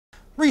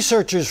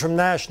Researchers from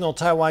National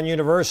Taiwan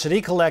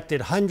University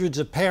collected hundreds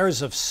of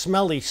pairs of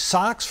smelly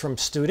socks from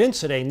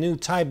students at a new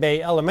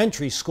Taipei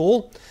elementary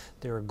school.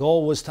 Their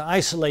goal was to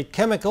isolate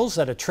chemicals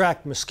that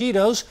attract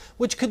mosquitoes,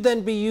 which could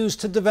then be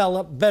used to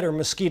develop better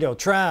mosquito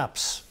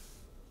traps.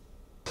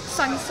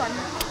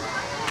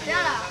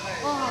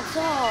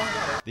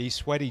 These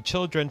sweaty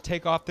children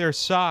take off their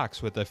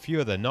socks, with a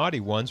few of the naughty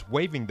ones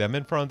waving them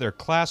in front of their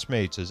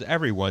classmates, as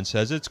everyone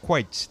says it's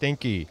quite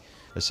stinky.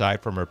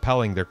 Aside from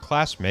repelling their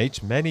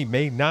classmates, many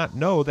may not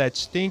know that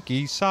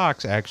stinky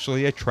socks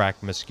actually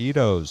attract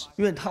mosquitoes.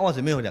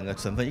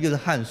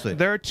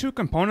 There are two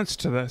components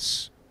to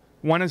this.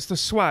 One is the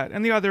sweat,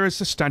 and the other is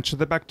the stench of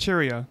the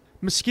bacteria.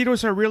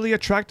 Mosquitoes are really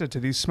attracted to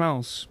these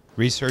smells.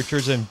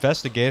 Researchers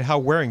investigate how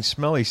wearing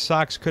smelly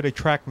socks could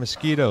attract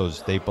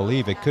mosquitoes. They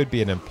believe it could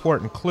be an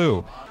important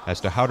clue as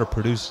to how to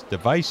produce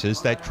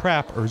devices that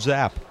trap or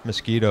zap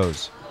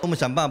mosquitoes.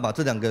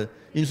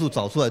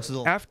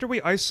 After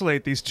we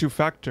isolate these two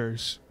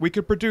factors, we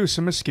could produce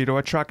a mosquito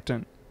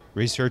attractant.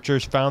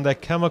 Researchers found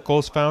that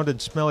chemicals found in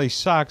smelly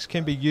socks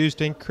can be used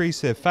to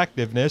increase the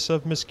effectiveness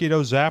of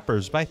mosquito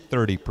zappers by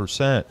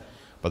 30%.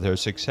 But their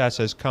success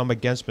has come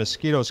against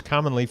mosquitoes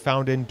commonly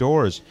found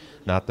indoors,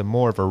 not the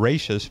more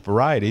voracious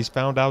varieties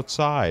found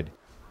outside.